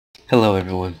Hello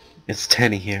everyone, it's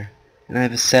Tenny here, and I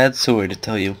have a sad story to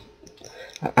tell you.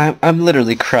 I'm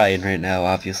literally crying right now,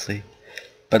 obviously,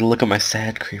 but look at my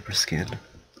sad creeper skin.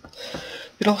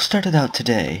 It all started out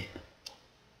today.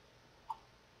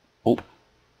 Oh.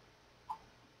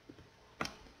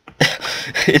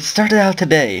 It started out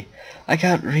today. I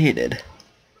got raided.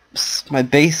 My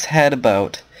base had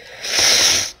about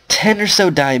 10 or so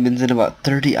diamonds and about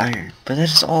 30 iron, but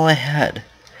that's all I had.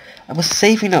 I was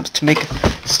saving up to make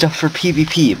stuff for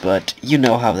PvP, but you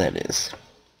know how that is.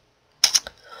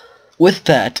 With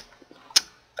that,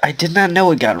 I did not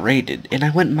know it got raided, and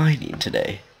I went mining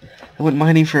today. I went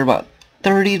mining for about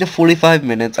 30 to 45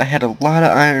 minutes. I had a lot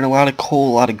of iron, a lot of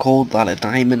coal, a lot of gold, a lot of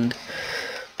diamond.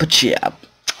 But yeah,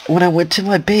 when I went to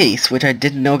my base, which I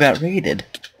didn't know got raided,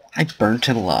 I burnt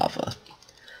in lava.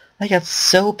 I got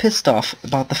so pissed off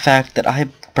about the fact that I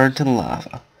burnt in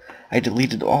lava. I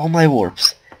deleted all my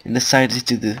warps and decided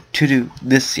to do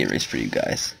this series for you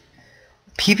guys.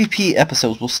 PvP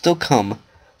episodes will still come,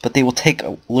 but they will take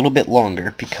a little bit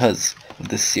longer because of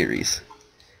this series.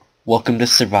 Welcome to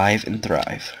Survive and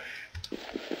Thrive.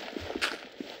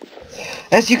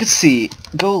 As you can see,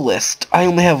 go list. I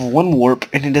only have one warp,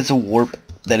 and it is a warp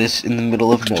that is in the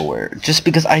middle of nowhere, just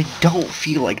because I don't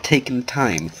feel like taking the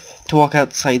time to walk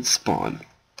outside spawn.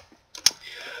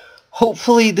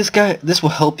 Hopefully this will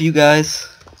help you guys.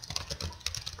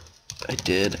 I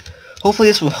did. Hopefully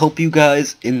this will help you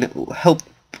guys and help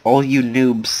all you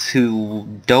noobs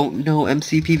who don't know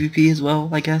MCPvP as well,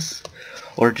 I guess,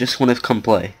 or just want to come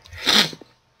play.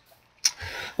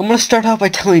 I'm going to start out by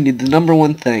telling you the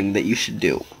 #1 thing that you should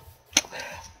do.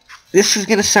 This is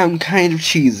going to sound kind of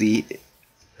cheesy,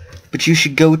 but you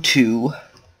should go to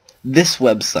this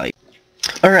website.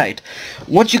 Alright,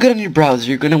 once you get on your browser,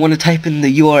 you're going to want to type in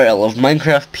the URL of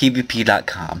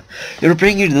minecraftpvp.com. It'll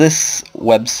bring you to this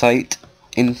website,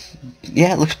 and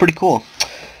yeah, it looks pretty cool.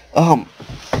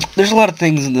 There's a lot of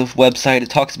things in the website. It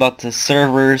talks about the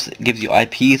servers, it gives you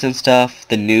IPs and stuff,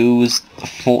 the news, the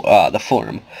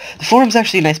forum. The forum's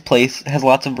actually a nice place. It has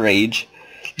lots of rage.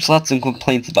 There's lots of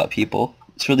complaints about people.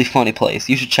 It's a really funny place.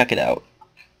 You should check it out.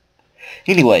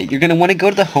 Anyway, you're going to want to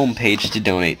go to the home page to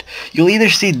donate. You'll either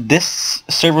see this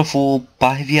server full,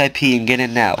 buy VIP and get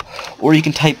in now, or you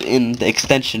can type in the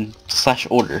extension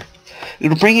 /order.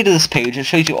 It'll bring you to this page and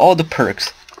shows you all the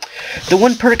perks. The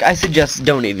one perk I suggest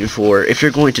donating for, if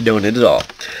you're going to donate at all,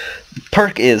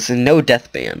 perk is no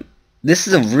death ban. This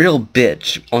is a real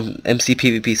bitch on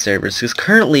MCPvP servers, because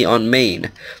currently on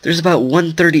main, there's about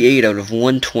 138 out of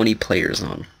 120 players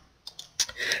on.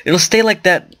 It'll stay like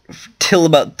that till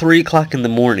about 3 o'clock in the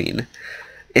morning,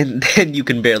 and then you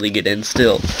can barely get in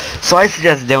still. So I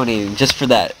suggest donating just for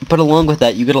that. But along with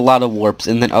that, you get a lot of warps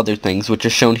and then other things, which are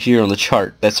shown here on the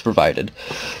chart that's provided.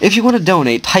 If you want to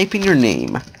donate, type in your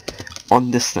name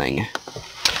on this thing.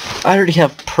 I already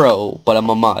have pro, but I'm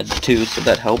a mod too, so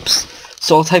that helps.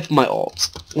 So I'll type my alt.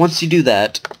 Once you do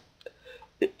that,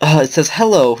 it says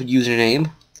hello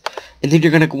username, and then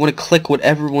you're going to want to click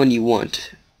whatever one you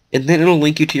want. And then it'll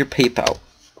link you to your PayPal.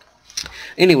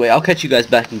 Anyway, I'll catch you guys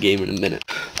back in game in a minute.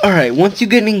 Alright, once you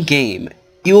get in game,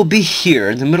 you will be here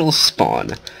in the middle of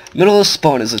spawn. Middle of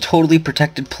spawn is a totally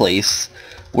protected place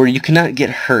where you cannot get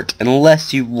hurt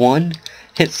unless you, 1,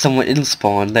 hit someone in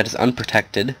spawn that is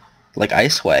unprotected, like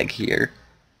iSwag here.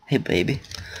 Hey baby.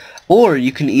 Or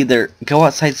you can either go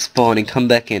outside spawn and come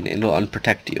back in and it'll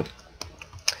unprotect you.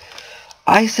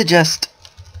 I suggest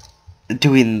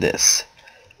doing this.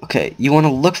 Okay, you want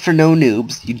to look for no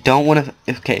noobs. You don't want to.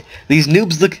 Okay, these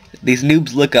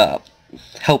noobs look up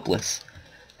helpless.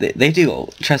 They do,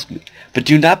 trust me. But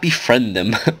do not befriend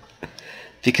them,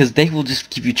 because they will just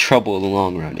give you trouble in the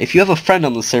long run. If you have a friend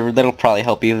on the server, that'll probably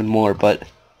help even more. But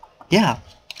yeah,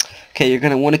 okay, you're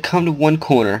gonna want to come to one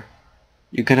corner.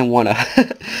 You're gonna want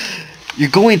to. You're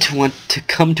going to want to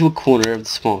come to a corner of the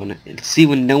spawn and see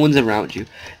when no one's around you.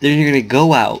 Then you're gonna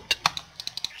go out.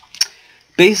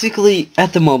 Basically,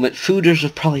 at the moment, food is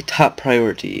probably top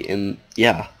priority, and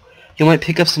yeah, you might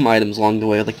pick up some items along the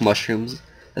way, like mushrooms.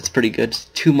 That's pretty good.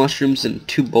 2 mushrooms and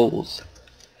 2 bowls.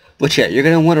 But yeah, you're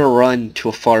gonna want to run to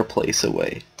a far place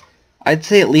away. I'd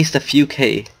say at least a few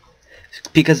K,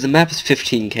 because the map is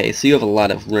 15K, so you have a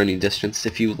lot of running distance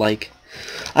if you like.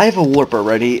 I have a warp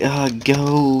already.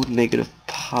 Go negative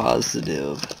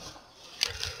positive.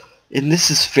 And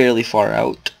this is fairly far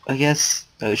out, I guess.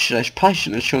 I probably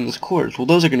shouldn't have shown those cords. Well,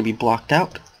 those are going to be blocked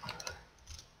out.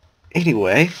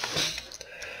 Anyway,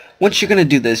 once you're going to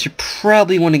do this, you're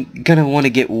probably going to want to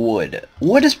get wood.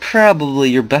 Wood is probably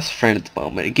your best friend at the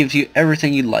moment. It gives you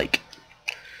everything you like.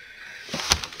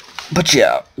 But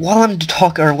yeah, while I'm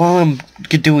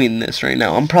doing this right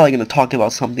now, I'm probably gonna talk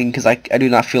about something because I do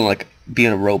not feel like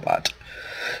being a robot.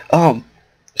 Um,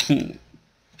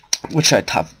 what should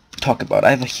I talk about?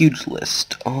 I have a huge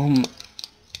list.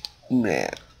 Man.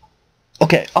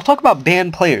 Okay, I'll talk about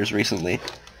banned players recently.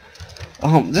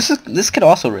 This could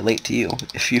also relate to you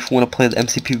if you want to play the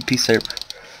MCPvP server.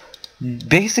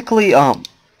 Basically,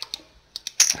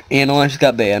 Analyze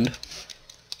got banned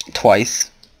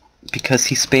twice because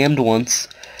he spammed once,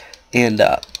 and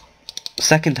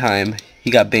second time he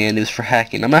got banned, it was for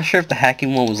hacking. I'm not sure if the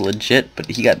hacking one was legit,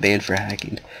 but he got banned for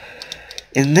hacking.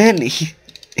 And then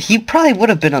he probably would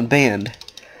have been unbanned.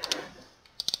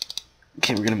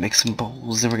 Okay, we're gonna make some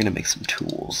bowls, and we're gonna make some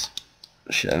tools.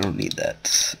 Shit, I don't need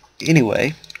that.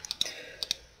 Anyway,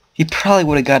 he probably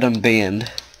would have got unbanned,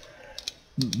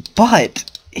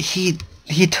 but he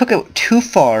took it too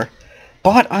far,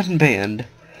 bought unbanned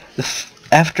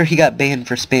after he got banned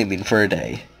for spamming for a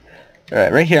day. All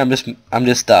right, right here I'm just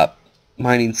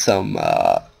mining some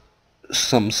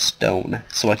stone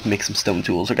so I can make some stone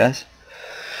tools, guys.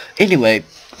 Anyway,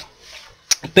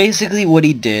 basically what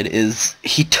he did is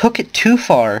he took it too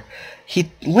far.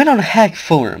 He went on hack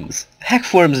forums. Hack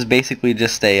forums is basically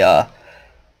just a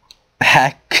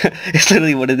hack. It's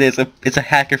literally what it is. It's a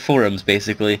hacker forums,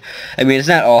 basically. I mean, it's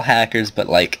not all hackers, but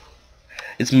like,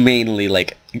 it's mainly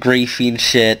like griefing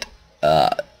shit.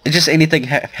 It's just anything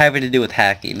having to do with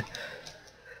hacking.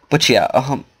 But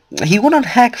yeah, he went on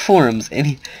hack forums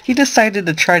and he decided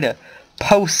to try to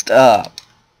post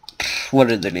what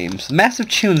are their names? Massive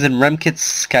Tunes and Remkit's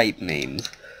Skype names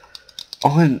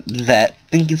on that,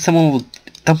 thinking someone will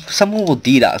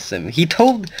DDoS him. He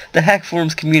told the hack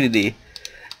forums community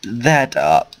that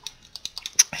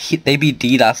they be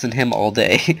DDoSing him all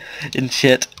day and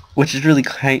shit, which is really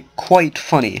quite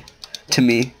funny to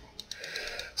me.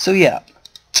 So yeah,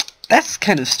 that's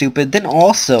kind of stupid. Then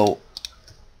also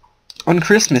on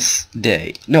Christmas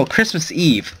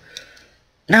Eve.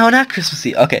 No, not Christmas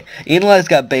Eve. Okay, Analyze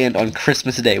got banned on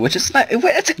Christmas Day, which is not.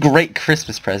 It's a great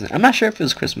Christmas present. I'm not sure if it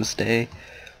was Christmas Day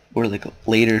or like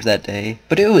later that day,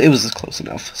 but it was close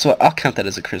enough. So I'll count that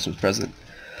as a Christmas present.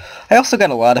 I also got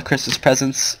a lot of Christmas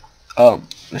presents.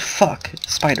 Fuck,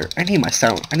 spider. I need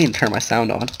to turn my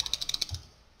sound on.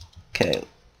 Okay.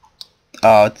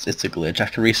 Oh, it's a glitch. I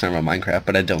have to restart my Minecraft,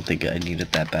 but I don't think I need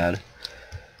it that bad.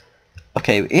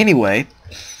 Okay. Anyway.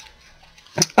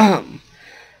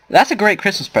 That's a great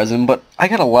Christmas present, but I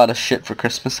got a lot of shit for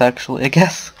Christmas, actually, I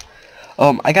guess.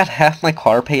 I got half my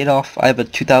car paid off. I have a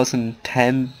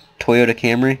 2010 Toyota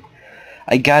Camry.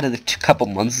 I got it a couple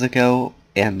months ago,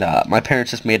 and my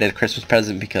parents just made it a Christmas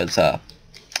present because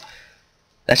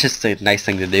that's just a nice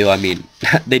thing to do. I mean,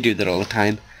 they do that all the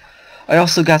time. I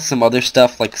also got some other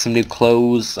stuff, like some new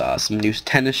clothes, some new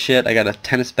tennis shit. I got a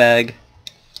tennis bag,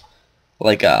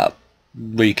 like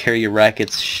where you carry your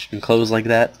rackets and clothes like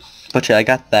that. But yeah, I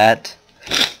got that.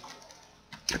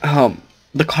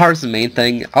 The car's the main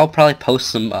thing. I'll probably post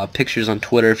some pictures on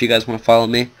Twitter if you guys want to follow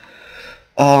me.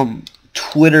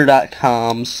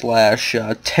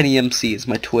 Twitter.com/TeddyMC is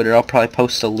my Twitter. I'll probably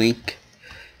post a link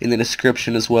in the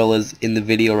description as well as in the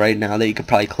video right now that you could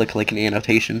probably click like an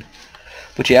annotation.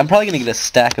 But yeah, I'm probably gonna get a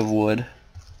stack of wood.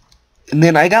 And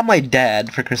then I got my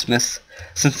dad for Christmas,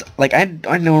 since like I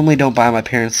normally don't buy my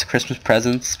parents Christmas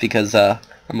presents because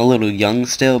I'm a little young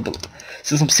still, but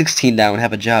since I'm 16 now and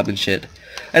have a job and shit,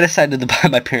 I decided to buy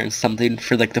my parents something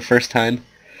for like the first time.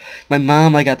 My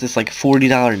mom, I got this like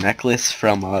 $40 necklace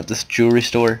from this jewelry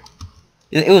store.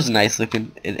 It was nice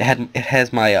looking. It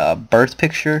has my birth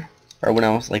picture, or when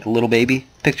I was like a little baby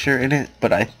picture in it,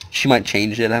 but she might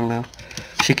change it, I don't know.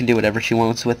 She can do whatever she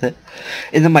wants with it.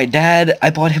 And then my dad, I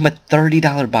bought him a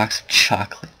 $30 box of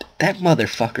chocolate. That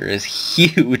motherfucker is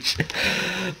huge.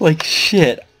 Like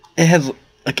shit. It has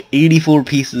like 84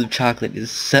 pieces of chocolate.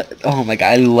 Oh my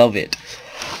god, I love it.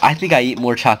 I think I eat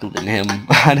more chocolate than him,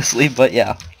 honestly, but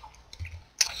yeah.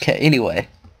 Okay, anyway.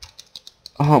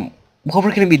 What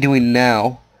we're gonna be doing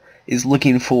now is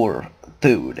looking for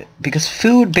food. Because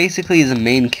food basically is a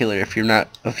main killer if you're not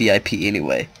a VIP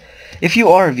anyway. If you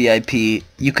are a VIP,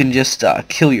 you can just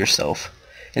kill yourself.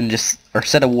 Or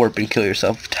set a warp and kill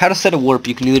yourself. How to set a warp,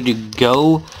 you can either do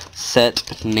go,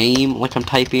 set, name, like I'm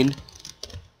typing.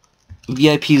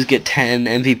 VIPs get 10,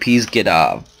 MVPs get,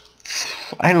 I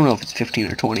don't know if it's 15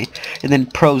 or 20. And then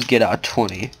pros get,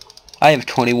 20. I have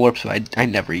 20 warps, but I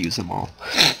never use them all.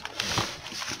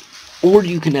 Or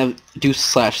you can do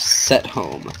 /set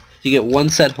home. You get one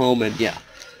set home, and yeah.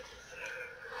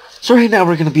 So right now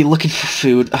we're gonna be looking for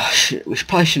food. Oh shit, we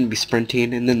probably shouldn't be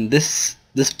sprinting. And then this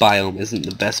biome isn't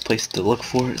the best place to look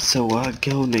for it, so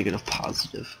go negative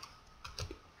positive.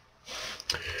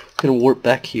 Gonna warp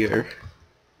back here.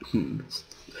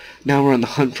 Now we're on the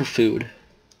hunt for food.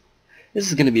 This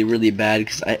is gonna be really bad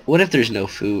because what if there's no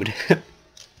food? I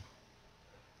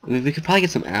mean, we could probably get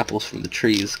some apples from the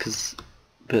trees,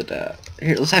 but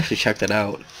here, let's actually check that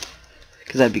out,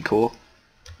 cause that'd be cool.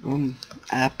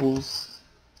 Apples.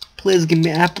 Please give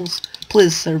me apples.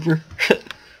 Please, server.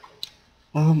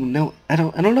 No, I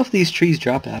don't know if these trees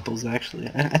drop apples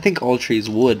actually. I think all trees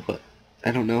would, but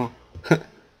I don't know.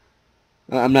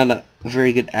 I'm not a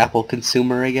very good apple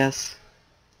consumer, I guess.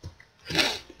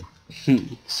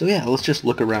 So yeah, let's just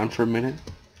look around for a minute.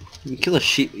 We can kill a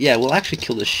sheep. Yeah, we'll actually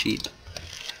kill the sheep.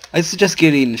 I suggest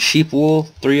getting sheep wool,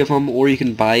 3 of them, or you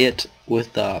can buy it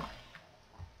with the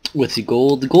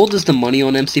gold. The gold is the money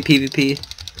on MCPvP.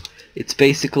 It's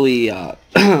basically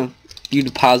you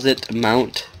deposit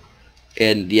amount,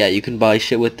 and yeah, you can buy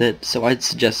shit with it. So I'd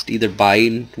suggest either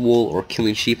buying wool or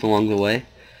killing sheep along the way.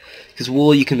 Because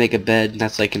wool, you can make a bed, and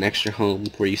that's like an extra home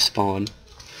where you spawn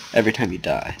every time you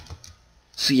die.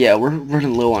 So yeah, we're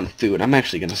running low on food. I'm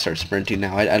actually gonna start sprinting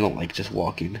now. I don't like just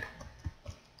walking.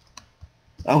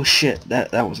 Oh shit,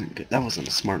 that wasn't good. That wasn't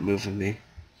a smart move of me.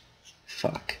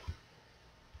 Fuck.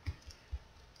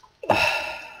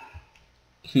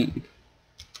 Okay,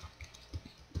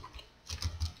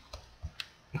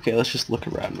 let's just look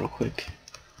around real quick.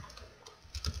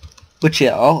 But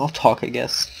yeah, I'll talk, I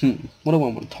guess. What do I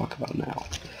want to talk about now?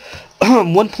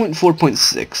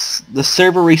 1.4.6. The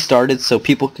server restarted, so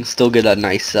people can still get a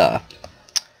nice,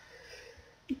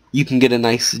 you can get a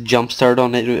nice jump start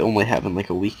on it. It only happened like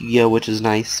a week ago, which is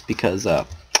nice, because, it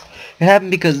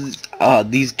happened because,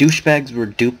 these douchebags were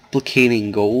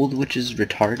duplicating gold, which is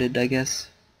retarded, I guess.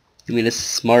 I mean, it's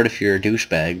smart if you're a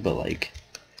douchebag, but, like,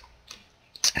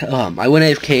 I went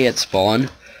AFK at spawn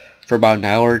for about an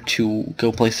hour to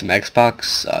go play some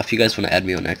Xbox. If you guys want to add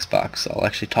me on Xbox, I'll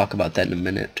actually talk about that in a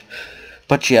minute.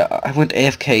 But yeah, I went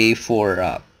AFK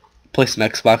for play some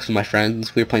Xbox with my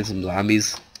friends. We were playing some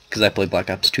zombies because I play Black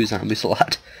Ops 2 zombies a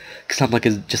lot. Because I'm like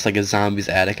just like a zombies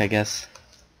addict, I guess.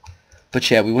 But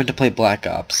yeah, we went to play Black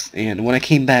Ops, and when I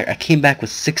came back with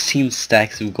 16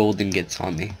 stacks of golden gets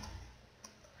on me.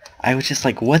 I was just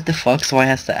like, what the fuck? So I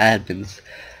asked the admins,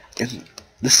 and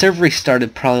the server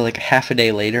restarted probably like half a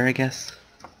day later, I guess.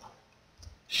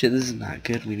 Shit, this is not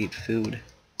good. We need food.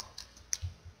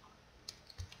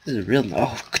 This is real.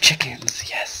 Oh, chickens,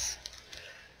 yes.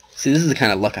 See, this is the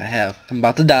kind of luck I have. I'm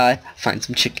about to die. Find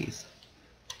some chickies.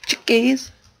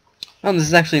 Chickies. Oh, this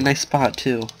is actually a nice spot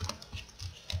too.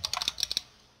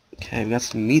 Okay, we got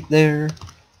some meat there.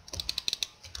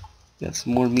 Got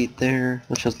some more meat there.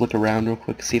 Let's just look around real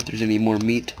quick, see if there's any more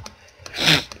meat.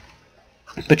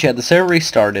 But yeah, the server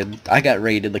restarted. I got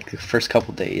raided like the first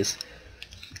couple days.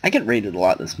 I get raided a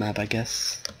lot this map, I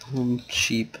guess.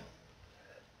 Sheep.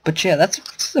 But yeah,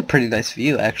 that's a pretty nice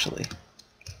view, actually.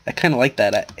 I kind of like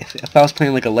that. If I was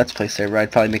playing like a Let's Play server,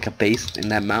 I'd probably make a base in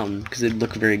that mountain, because it'd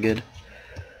look very good.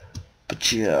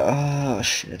 But yeah, oh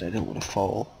shit, I don't want to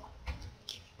fall.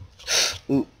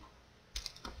 Ooh.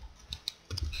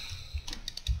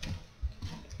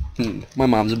 My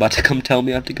mom's about to come tell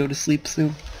me I have to go to sleep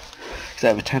soon. I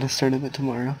have a tennis tournament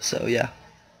tomorrow, so yeah.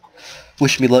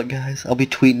 Wish me luck, guys. I'll be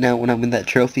tweeting out when I win that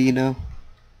trophy, you know.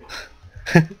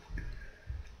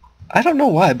 I don't know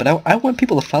why, but I want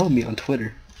people to follow me on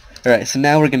Twitter. Alright, so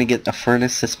now we're gonna get a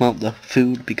furnace to smelt the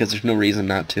food, because there's no reason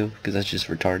not to, because that's just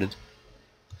retarded.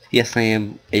 Yes, I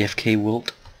am AFK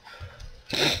Wilt.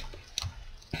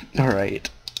 Alright.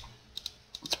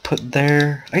 Let's put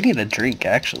there. I need a drink,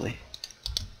 actually.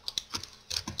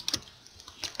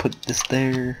 Put this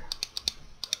there.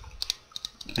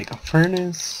 Make a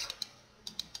furnace.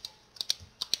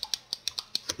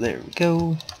 There we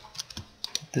go.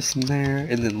 Put this in there,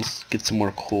 and then let's get some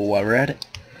more coal while we're at it.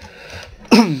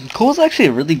 Coal is actually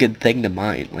a really good thing to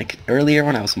mine. Like earlier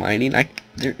when I was mining,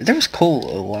 there was coal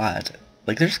a lot.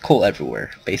 Like there's coal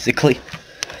everywhere, basically.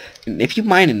 And if you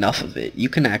mine enough of it, you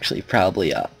can actually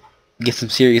probably get some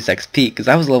serious XP. Because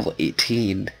I was level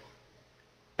 18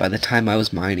 by the time I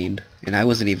was mining, and I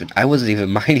wasn't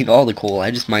even mining all the coal. I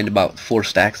just mined about 4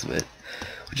 stacks of it,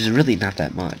 which is really not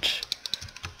that much.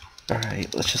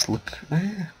 Alright, let's just look.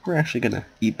 We're actually gonna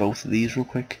eat both of these real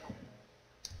quick.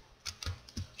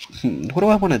 What do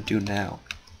I want to do now?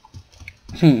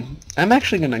 I'm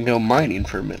actually gonna go mining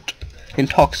for a minute and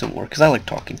talk some more, because I like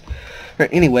talking.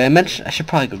 Alright, anyway, I mentioned I should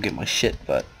probably go get my shit,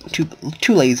 but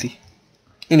too lazy.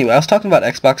 Anyway, I was talking about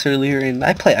Xbox earlier, and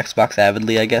I play Xbox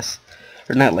avidly, I guess.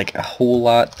 Or not like a whole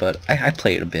lot, but I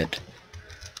play it a bit.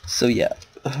 So yeah.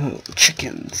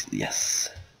 Chickens, yes.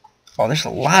 Oh, there's a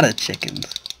lot of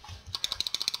chickens.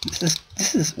 This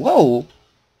is whoa.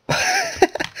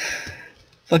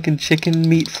 Fucking chicken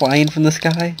meat flying from the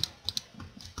sky.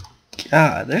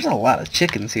 God, there's a lot of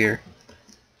chickens here.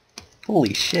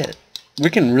 Holy shit. We're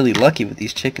getting really lucky with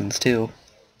these chickens, too.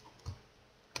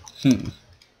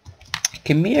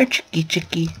 Come here,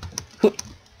 chicky.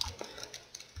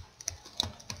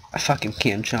 I fucking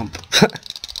can't jump.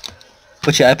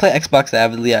 But yeah, I play Xbox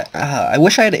avidly. I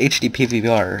wish I had a HD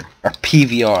PVR, or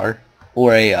PVR,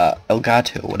 or a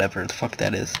Elgato, whatever the fuck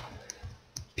that is.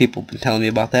 People been telling me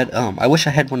about that. I wish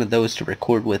I had one of those to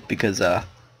record with, because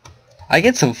I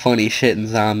get some funny shit in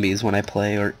zombies when I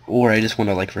play, or I just want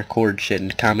to like record shit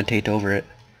and commentate over it.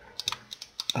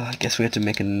 I guess we have to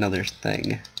make another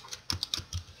thing.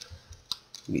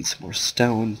 Need some more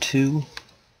stone too.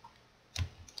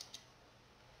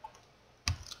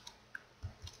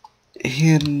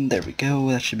 And there we go,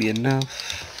 that should be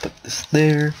enough. Put this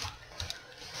there.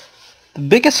 The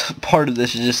biggest part of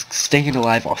this is just staying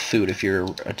alive off food if you're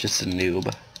just a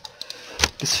noob.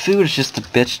 Because food is just a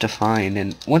bitch to find,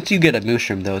 and once you get a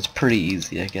mushroom though, it's pretty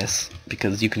easy, I guess.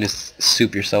 Because you can just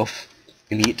soup yourself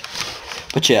and eat.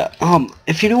 But yeah,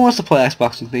 if anyone wants to play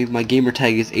Xbox with me, my gamer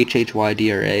tag is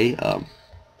HHYDRA.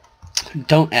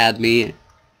 Don't add me,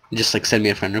 just like send me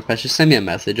a friend request, just send me a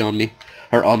message on me,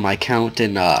 or on my account,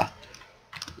 and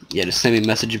yeah, just send me a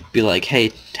message, be like,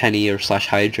 hey, Tenny or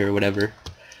 /Hydra or whatever,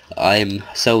 I'm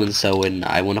so-and-so and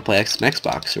I want to play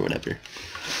Xbox or whatever.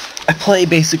 I play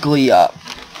basically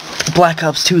Black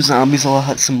Ops 2 Zombies a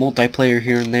lot, some multiplayer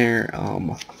here and there.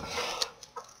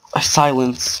 I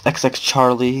silence XX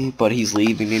Charlie, but he's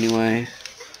leaving anyway.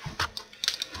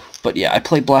 But yeah, I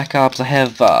play Black Ops. I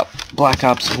have Black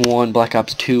Ops 1, Black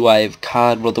Ops 2, I have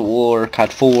COD World of War,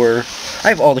 COD 4. I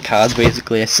have all the CODs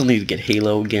basically. I still need to get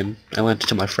Halo again. I lent it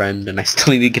to my friend and I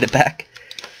still need to get it back.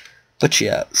 But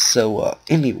yeah, so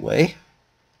anyway.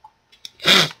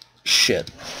 Shit.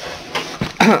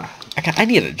 I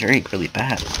need a drink really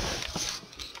bad.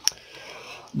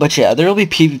 But yeah, there will be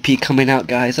PvP coming out,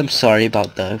 guys. I'm sorry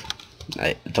about the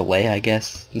delay, I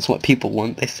guess. It's what people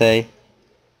want, they say.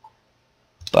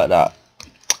 But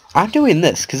I'm doing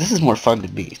this because this is more fun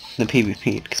to me than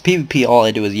PvP. Because PvP, all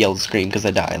I do is yell and scream because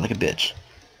I die like a bitch.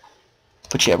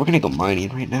 But yeah, we're gonna go mining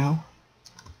right now.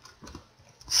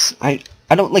 I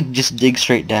don't like just dig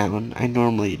straight down. I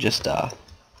normally just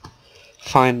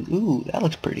find. Ooh, that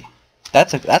looks pretty.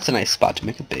 That's a nice spot to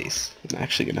make a base. I'm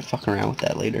actually gonna fuck around with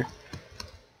that later.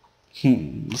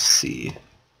 Let's see.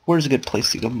 Where's a good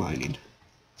place to go mining?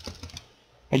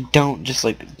 I don't just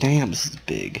like. Damn, this is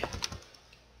big.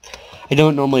 I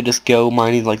don't normally just go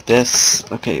mining like this.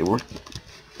 Okay, we're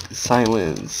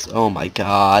silence. Oh my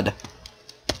god.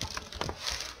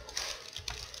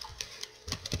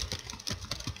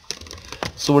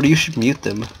 So what, you should mute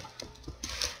them.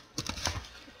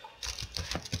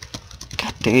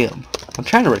 God damn. I'm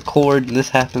trying to record and this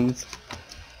happens.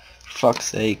 For fuck's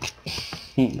sake.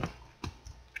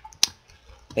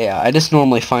 Yeah, I just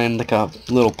normally find like a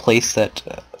little place that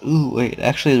ooh, wait,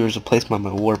 actually there's a place by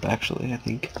my warp actually, I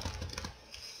think.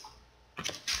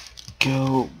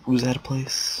 Was that a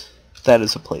place? That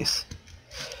is a place.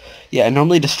 Yeah, I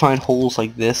normally just find holes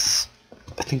like this.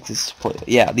 I think this is a place.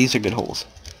 Yeah, these are good holes.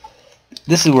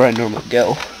 This is where I normally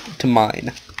go to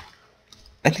mine.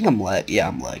 I think I'm yeah,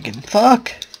 I'm lagging.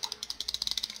 Fuck!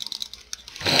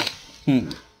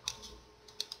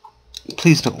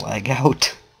 Please don't lag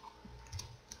out.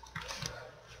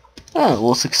 Oh, well,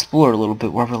 let's explore a little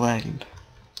bit while we're lagging.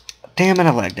 Damn it,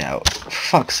 I lagged out. For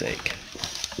fuck's sake.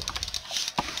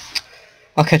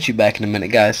 I'll catch you back in a minute,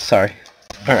 guys. Sorry.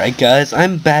 Alright, guys,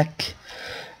 I'm back.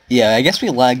 Yeah, I guess we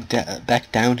lagged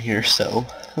back down here, so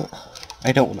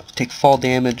I don't want to take fall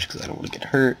damage because I don't want to get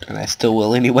hurt, and I still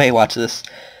will anyway. Watch this.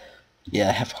 Yeah,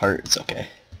 I have heart. It's okay.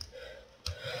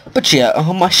 But yeah,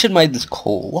 I should mine this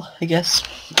coal, I guess.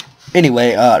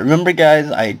 Anyway, remember,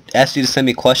 guys, I asked you to send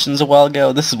me questions a while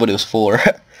ago. This is what it was for.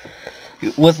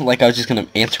 It wasn't like I was just gonna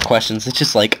answer questions. It's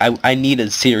just like I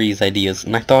needed series ideas,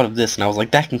 and I thought of this, and I was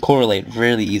like, that can correlate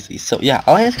really easy. So yeah,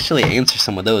 I'll actually answer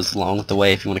some of those along with the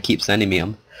way if you want to keep sending me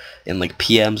them in like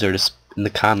PMs or just in the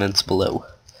comments below.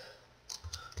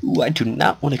 Ooh, I do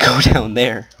not want to go down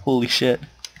there. Holy shit.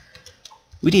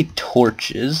 We need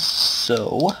torches,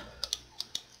 so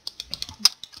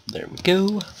there we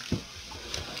go.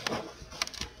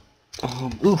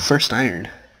 Ooh, first iron.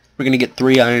 We're gonna get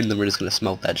 3 iron, then we're just gonna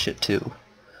smelt that shit too.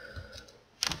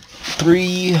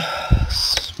 3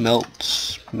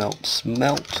 smelt.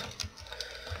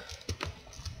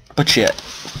 But yeah,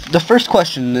 the first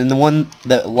question, and the one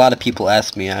that a lot of people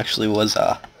asked me actually, was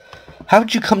how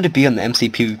did you come to be on the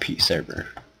MCPvP server?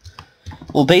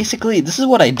 Well, basically, this is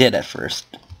what I did at first.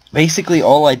 basically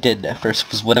all I did at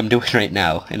first was what I'm doing right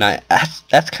now, and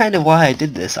that's kind of why I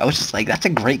did this. I was just like, that's a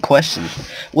great question.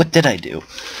 What did I do?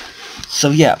 So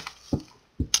yeah,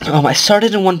 I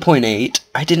started in 1.8.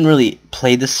 I didn't really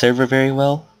play this server very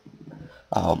well.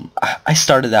 I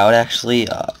started out actually,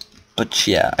 but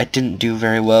yeah, I didn't do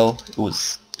very well. It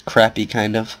was crappy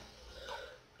kind of.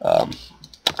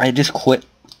 I just quit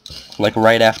like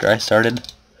right after I started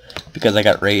because I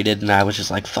got raided, and I was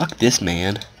just like, fuck this,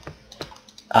 man.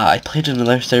 I played in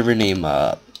another server named,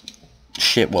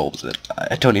 shit, what was it?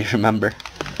 I don't even remember.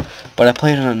 But I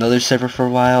played on another server for a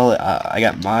while. I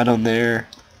got mod on there.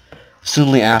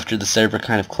 Soonly after, the server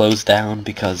kind of closed down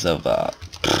because of,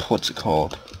 what's it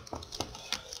called?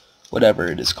 Whatever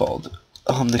it is called.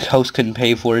 The host couldn't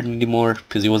pay for it anymore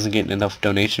because he wasn't getting enough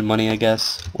donation money, I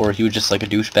guess. Or he was just like a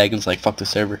douchebag and was like, fuck the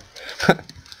server.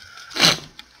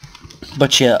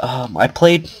 But yeah, I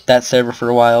played that server for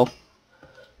a while.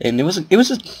 And it was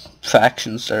a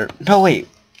faction server. No, wait.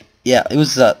 Yeah, it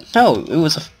was, no, it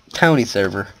was a townie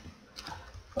server.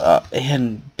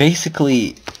 And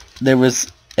basically, there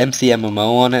was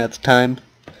MCMMO on it at the time.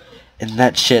 And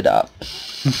that shit,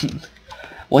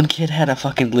 one kid had a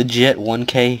fucking legit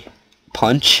 1K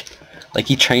punch. Like,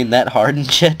 he trained that hard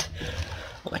and shit.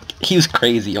 Like, he was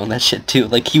crazy on that shit, too.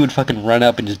 Like, he would fucking run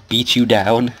up and just beat you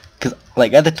down. Because,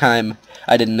 like, at the time,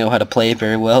 I didn't know how to play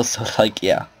very well, so, like,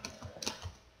 yeah.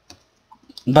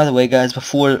 By the way, guys,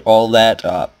 before all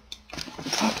that,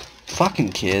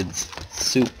 fucking kids,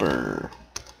 Super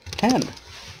 10,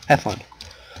 have fun.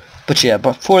 But yeah,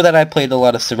 before that I played a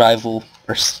lot of survival,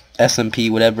 or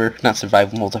SMP, whatever, not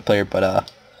survival multiplayer,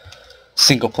 but,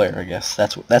 single player, I guess,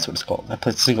 that's what it's called. I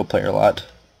played single player a lot.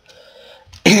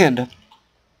 And,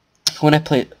 when I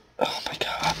played, oh my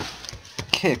god,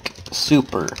 kick,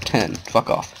 Super 10, fuck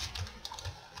off.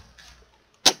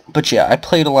 But yeah, I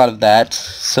played a lot of that,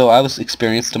 so I was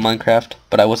experienced in Minecraft,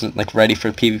 but I wasn't like ready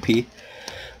for PvP.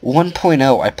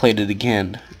 1.0, I played it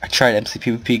again. I tried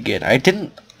MCPvP again. I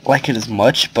didn't like it as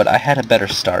much, but I had a better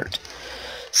start.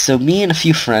 So me and a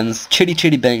few friends,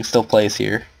 Chitty Bang still plays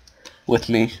here with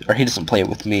me, or he doesn't play it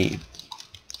with me.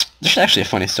 There's actually a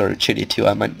funny story with Chitty too,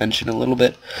 I might mention a little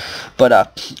bit.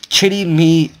 But Chitty,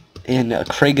 me, and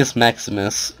Craigus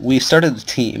Maximus, we started the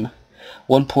team.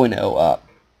 1.0,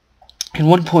 in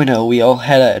 1.0, we all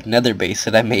had a nether base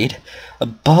that I made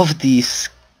above the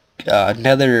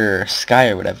nether sky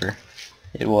or whatever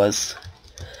it was.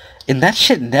 And that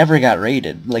shit never got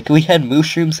raided. Like, we had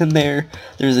mushrooms in there.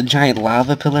 There was a giant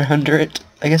lava pillar under it.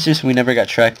 I guess just we never got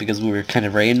tracked because we were kind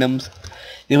of randoms.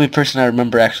 The only person I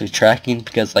remember actually tracking,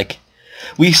 because, like,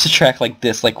 we used to track like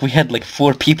this. Like, we had, like,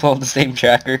 4 people on the same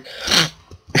tracker.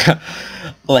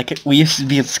 Like, we used to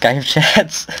be in Skype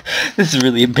chats. This is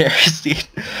really embarrassing.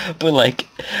 But, like,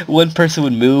 one person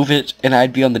would move it, and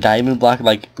I'd be on the diamond block.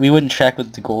 Like, we wouldn't track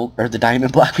with the gold, or the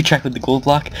diamond block, we track with the gold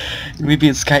block. And we'd be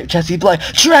in Skype chats, he'd be like,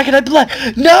 track it, I'd be like,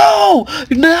 no!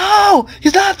 No!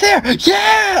 He's not there!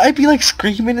 Yeah! I'd be, like,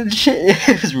 screaming and shit.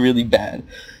 It was really bad.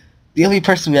 The only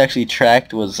person we actually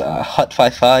tracked was,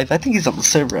 Hut55. I think he's on the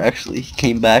server, actually. He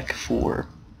came back for,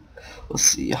 let's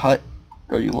see, Hut,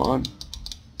 are you on?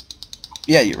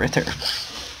 Yeah, you're right there.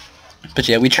 But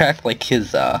yeah, we tracked like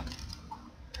his like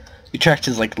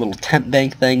little tent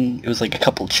bank thing. It was like a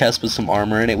couple chests with some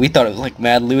armor in it. We thought it was like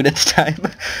mad loot at the time.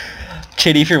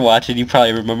 Chitty, if you're watching, you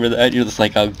probably remember that. You're just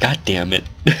like, oh god damn it.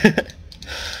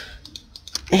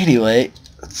 Anyway,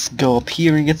 let's go up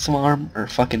here and get some or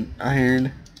fucking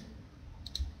iron.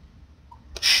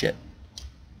 Shit.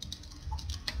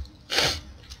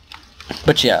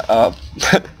 But yeah,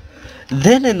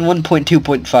 then in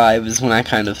 1.2.5 is when I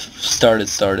kind of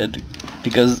started,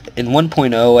 because in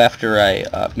 1.0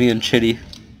 after me and Chitty,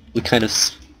 we kind of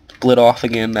split off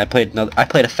again. I played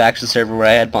a faction server where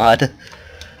I had mod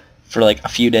for like a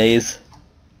few days,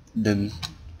 then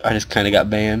I just kind of got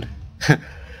banned.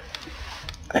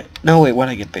 No wait, why'd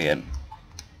I get banned?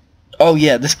 Oh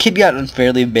yeah, this kid got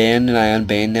unfairly banned and I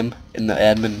unbanned him, and the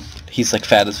admin, he's like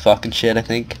fat as fuck and shit, I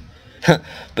think.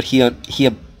 But he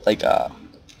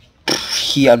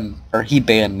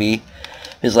banned me.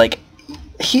 It's like,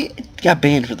 he got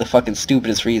banned for the fucking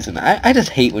stupidest reason. I just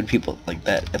hate when people like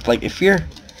that. If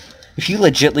you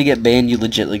legitly get banned, you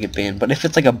legitly get banned. But if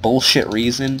it's like a bullshit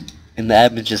reason and the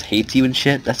admin just hates you and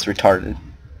shit, that's retarded.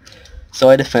 So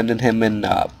I defended him, and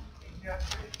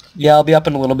yeah, I'll be up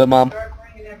in a little bit, Mom.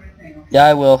 Yeah,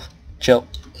 I will. Chill.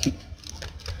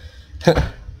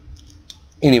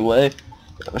 Anyway,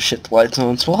 oh shit, the light's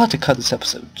on, so we'll have to cut this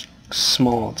episode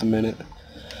small. It's a minute.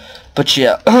 But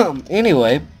yeah,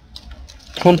 anyway,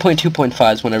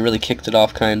 1.2.5 is when I really kicked it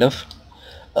off, kind of.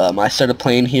 I started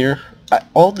playing here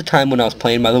all the time when I was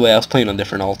playing, by the way, I was playing on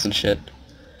different alts and shit.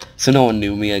 So no one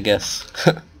knew me, I guess.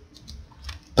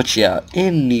 But yeah,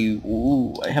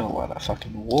 ooh, I have a lot of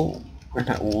fucking wool. Or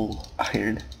not wool,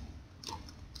 iron.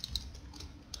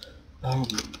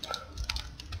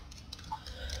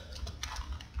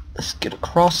 Let's get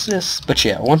across this. But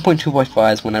yeah,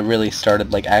 1.2.5 is when I really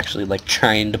started like actually like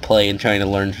trying to play and trying to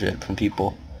learn shit from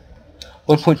people.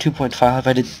 1.2.5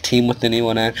 I didn't team with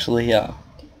anyone actually, yeah.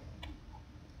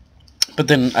 But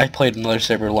then I played another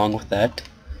server along with that.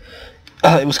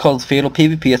 It was called Fatal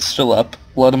PvP. It's still up.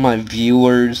 A lot of my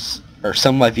viewers, or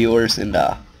some of my viewers, and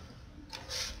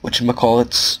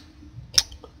whatchamacallits,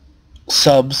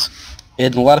 subs,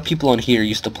 and a lot of people on here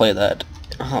used to play that.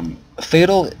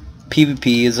 Fatal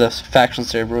PvP is a faction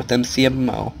server with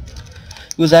MCMO.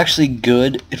 It was actually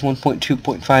good at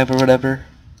 1.2.5 or whatever,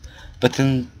 but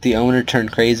then the owner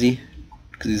turned crazy,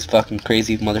 because he's a fucking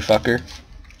crazy motherfucker.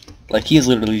 Like, he is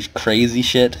literally crazy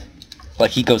shit.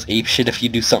 Like, he goes ape shit if you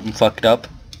do something fucked up.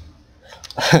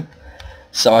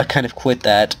 So I kind of quit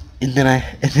that, and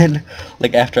then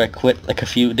like after I quit, like a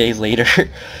few days later,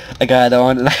 I got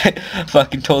on and I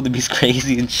fucking told him he's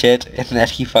crazy and shit, and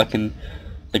that he fucking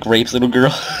like rapes little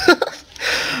girl.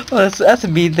 Well, that's a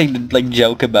mean thing to like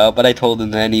joke about, but I told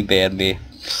him that and he banned me.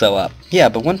 So yeah,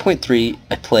 but 1.3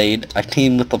 I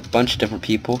teamed with a bunch of different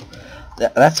people.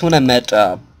 That's when I met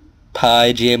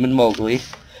Pi, Jam, and Mowgli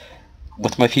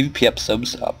with my PvP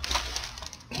episodes.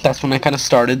 That's when I kind of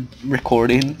started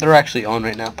recording. They're actually on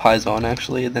right now. Pi's on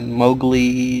actually, and then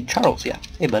Mowgli, Charles. Yeah,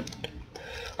 hey bud.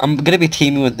 I'm gonna be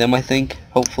teaming with them, I think.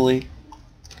 Hopefully,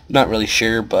 not really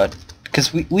sure, but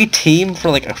because we teamed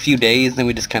for like a few days, then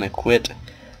we just kind of quit.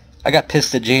 I got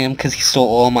pissed at Jam because he stole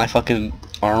all my fucking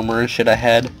armor and shit I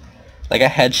had. Like I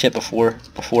had shit before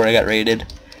I got raided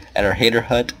at our hater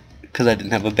hut because I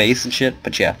didn't have a base and shit.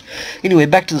 But yeah. Anyway,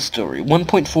 back to the story.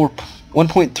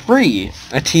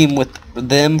 1.3, I teamed with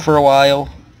them for a while,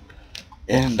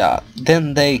 and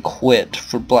then they quit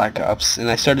for Black Ops, and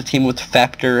I started teaming with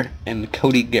Factor and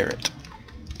Cody Garrett.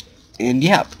 And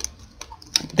yeah,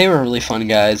 they were really fun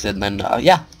guys, and then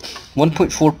yeah,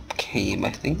 1.4 came,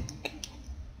 I think.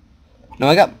 No,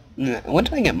 when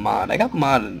did I get mod? I got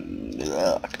mod in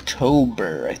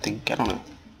October, I think. I don't know.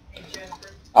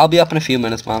 I'll be up in a few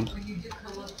minutes, Mom.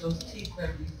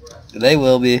 They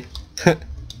will be.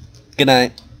 Good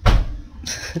night.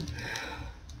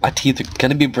 My teeth are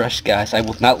gonna be brushed, guys. I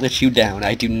will not let you down.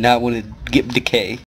 I do not want to get decay.